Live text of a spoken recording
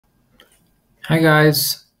Hi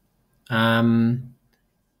guys. Um,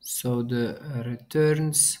 so the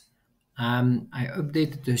returns, I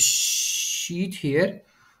updated the sheet here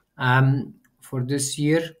for this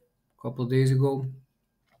year a couple of days ago,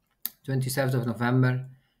 27th of November,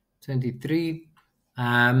 23.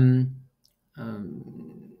 Um,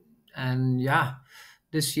 and yeah,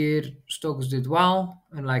 this year stocks did well,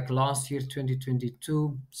 unlike last year,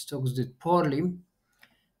 2022, stocks did poorly.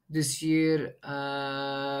 This year,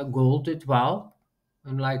 gold did well.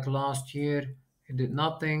 Unlike last year, it did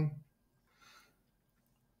nothing.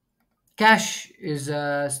 Cash is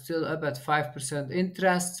still up at 5%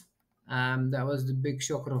 interest. That was the big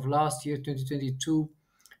shocker of last year, 2022.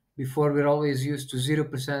 Before, we're always used to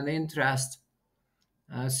 0% interest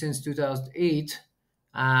since 2008.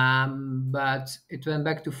 But it went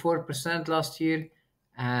back to 4% last year,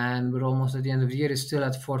 and we're almost at the end of the year. It's still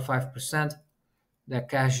at 4 5%. The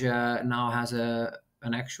cash now has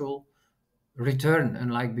an actual return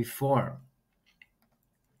unlike before.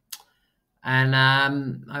 And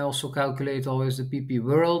I also calculate always the PP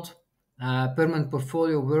world. Permanent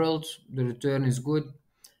portfolio world, the return is good.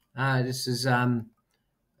 This is a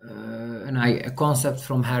concept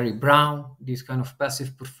from Harry Brown. These kind of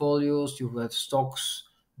passive portfolios, you have stocks,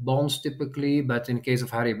 bonds typically, but in case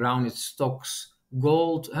of Harry Brown, it's stocks,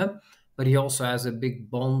 gold. But he also has a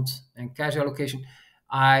big bond and cash allocation.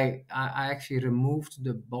 I actually removed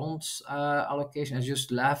the bonds allocation. I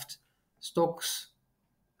just left stocks,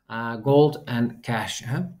 gold, and cash.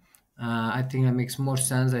 I think that makes more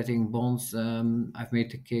sense. I think bonds, I've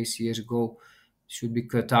made the case years ago, should be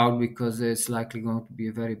cut out because it's likely going to be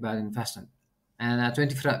a very bad investment. And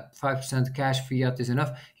 25% cash fiat is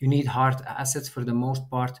enough. You need hard assets for the most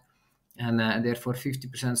part, and therefore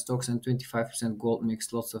 50% stocks and 25% gold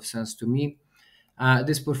makes lots of sense to me.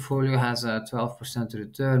 This portfolio has a 12%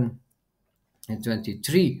 return in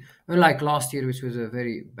 23. Unlike last year, which was a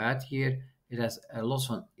very bad year, it has a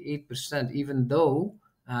loss on 8%. Even though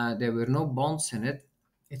there were no bonds in it,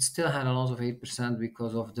 it still had a loss of 8%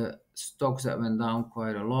 because of the stocks that went down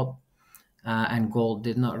quite a lot, and gold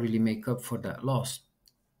did not really make up for that loss.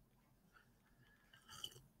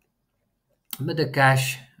 But the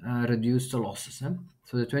cash reduced the losses.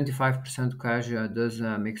 So the 25% cash does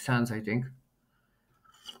make sense, I think,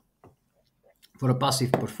 for a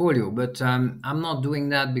passive portfolio. But I'm not doing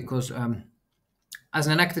that because as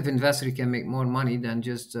an active investor, you can make more money than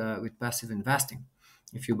just with passive investing.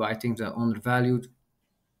 If you buy things that are undervalued,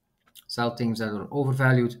 sell things that are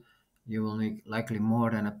overvalued, you will make likely more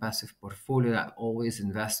than a passive portfolio that always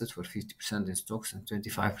invested for 50% in stocks and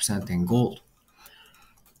 25% in gold.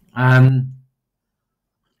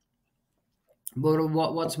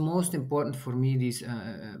 But what's most important for me, these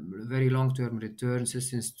very long-term returns, is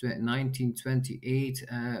since 1928,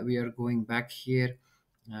 we are going back here.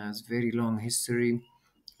 It's very long history,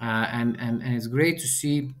 and it's great to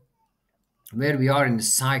see where we are in the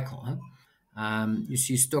cycle. You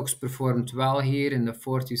see stocks performed well here in the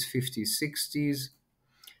 40s, 50s, 60s,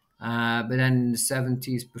 but then in the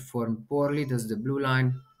 70s performed poorly. That's the blue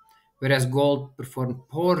line. Whereas gold performed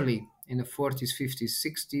poorly in the 40s, 50s,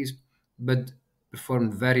 60s, but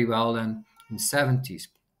performed very well then in the 70s.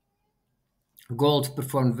 Gold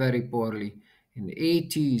performed very poorly in the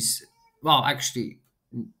 80s. Well, actually,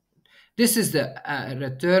 this is the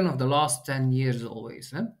return of the last 10 years always.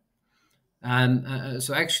 So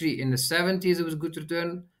actually in the 70s it was good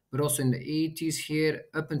return, but also in the 80s here,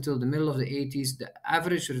 up until the middle of the 80s, the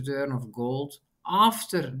average return of gold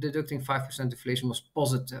after deducting 5% inflation was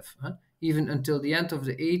positive. Even until the end of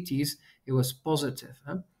the 80s, it was positive.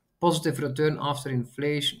 Positive return after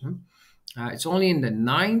inflation. It's only in the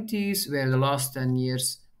 90s where the last 10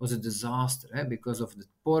 years was a disaster because of the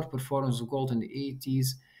poor performance of gold in the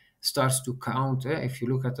 80s starts to count. If you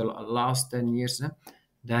look at the last 10 years,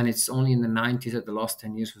 then it's only in the 90s that the last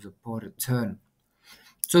 10 years was a poor return.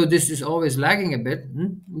 So this is always lagging a bit,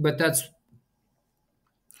 but that's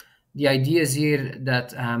the idea is here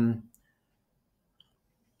that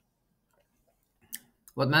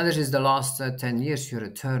what matters is the last 10 years, your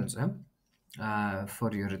returns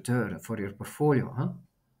for your return, for your portfolio.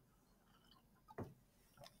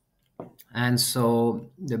 And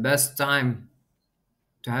so the best time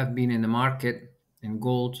to have been in the market in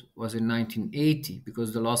gold was in 1980,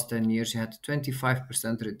 because the last 10 years you had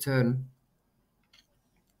 25% return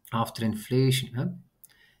after inflation.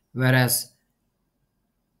 Whereas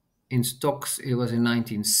in stocks, it was in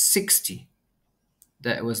 1960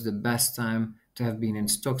 that was the best time to have been in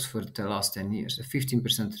stocks for the last 10 years, a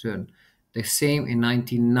 15% return. The same in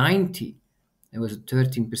 1990, it was a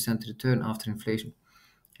 13% return after inflation.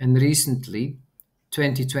 And recently,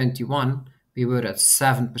 2021, We were at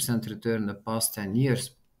 7% return in the past 10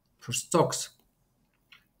 years for stocks.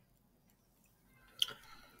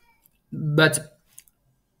 But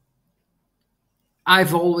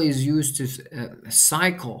I've always used this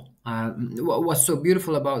cycle. What's so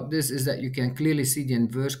beautiful about this is that you can clearly see the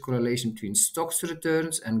inverse correlation between stocks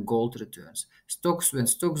returns and gold returns. When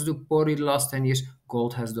stocks do poorly the last 10 years,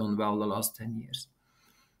 gold has done well the last 10 years.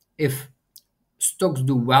 If stocks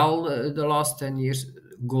do well the last 10 years,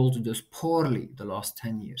 gold does poorly the last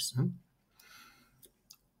 10 years.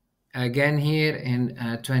 Again, here in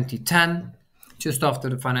 2010, just after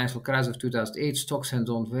the financial crisis of 2008, stocks had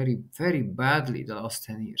done very, very badly the last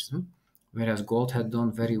 10 years, whereas gold had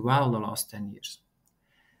done very well the last 10 years.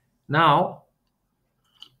 Now,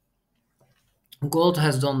 gold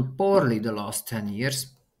has done poorly the last 10 years,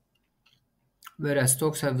 whereas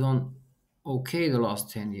stocks have done okay the last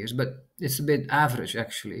 10 years, but it's a bit average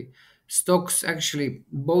actually. Stocks actually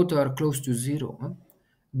both are close to zero.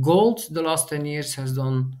 Gold the last 10 years has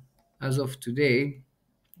done, as of today,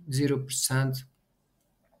 0%.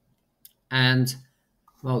 And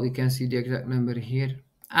well, we can see the exact number here.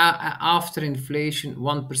 After inflation,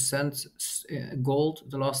 1% gold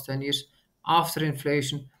the last 10 years. After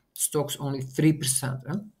inflation, stocks only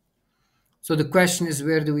 3%. So the question is,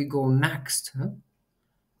 where do we go next?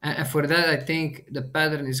 And for that, I think the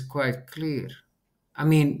pattern is quite clear. I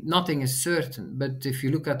mean, nothing is certain, but if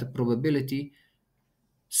you look at the probability,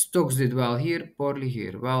 stocks did well here, poorly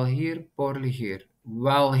here, well here, poorly here,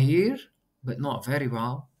 well here, but not very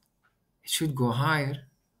well. It should go higher,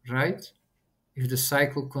 right? If the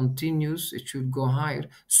cycle continues, it should go higher.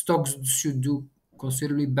 Stocks should do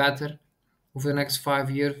considerably better over the next 5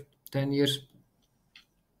 years, 10 years.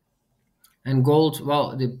 And gold,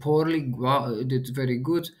 well, did poorly, well, did very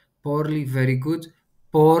good, poorly, very good,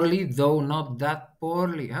 poorly, though not that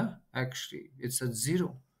poorly, huh? Actually, it's at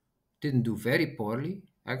zero. Didn't do very poorly,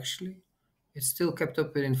 actually. It still kept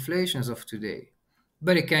up with inflation as of today.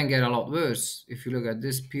 But it can get a lot worse. If you look at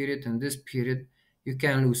this period and this period, you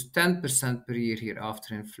can lose 10% per year here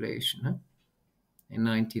after inflation. Huh? In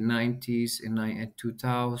 1990s, in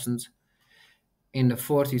 2000s, in the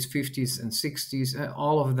 40s, 50s, and 60s,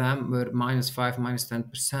 all of them were -5,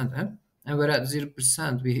 -10%. And we're at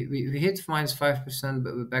 0%. We hit -5%,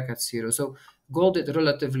 but we're back at zero. So gold did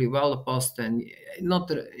relatively well the past 10, not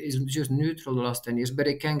that it's just neutral the last 10 years, but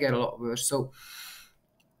it can get a lot worse. So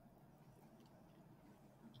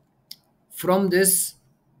from this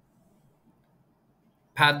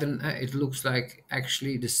pattern, it looks like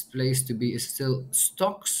actually this place to be is still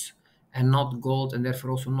stocks and not gold, and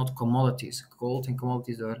therefore also not commodities. Gold and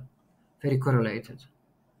commodities are very correlated.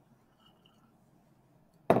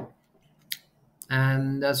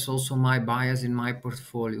 And that's also my bias in my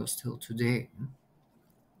portfolio still today.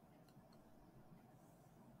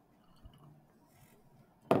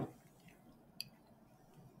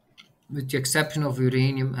 With the exception of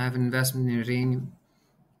uranium, I have an investment in uranium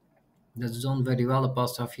that's done very well the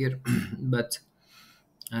past half year, but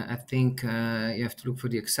I think you have to look for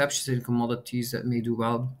the exceptions in commodities that may do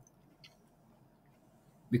well,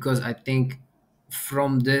 because I think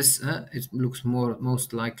from this it looks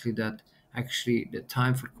most likely that actually the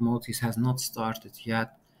time for commodities has not started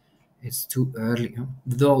yet. It's too early,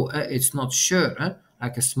 though it's not sure.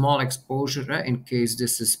 Like a small exposure, in case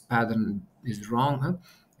this is pattern is wrong,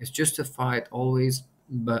 it's justified always,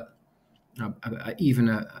 but even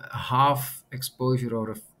a half exposure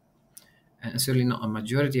or and certainly not a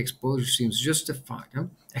majority exposure seems justified,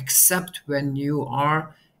 except when you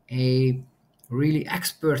are a really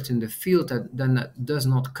expert in the field. Then that does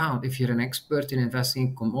not count. If you're an expert in investing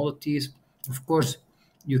in commodities, of course,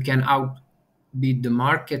 you can outbeat the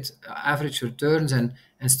market average returns and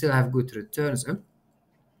still have good returns.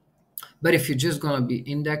 But if you're just going to be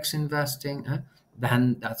index investing,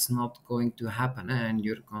 then that's not going to happen, and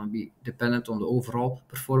you're going to be dependent on the overall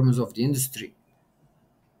performance of the industry.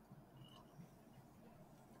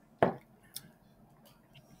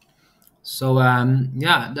 So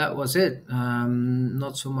yeah, that was it.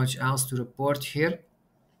 Not so much else to report here.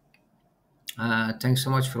 Thanks so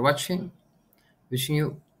much for watching. Wishing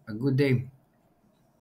you a good day.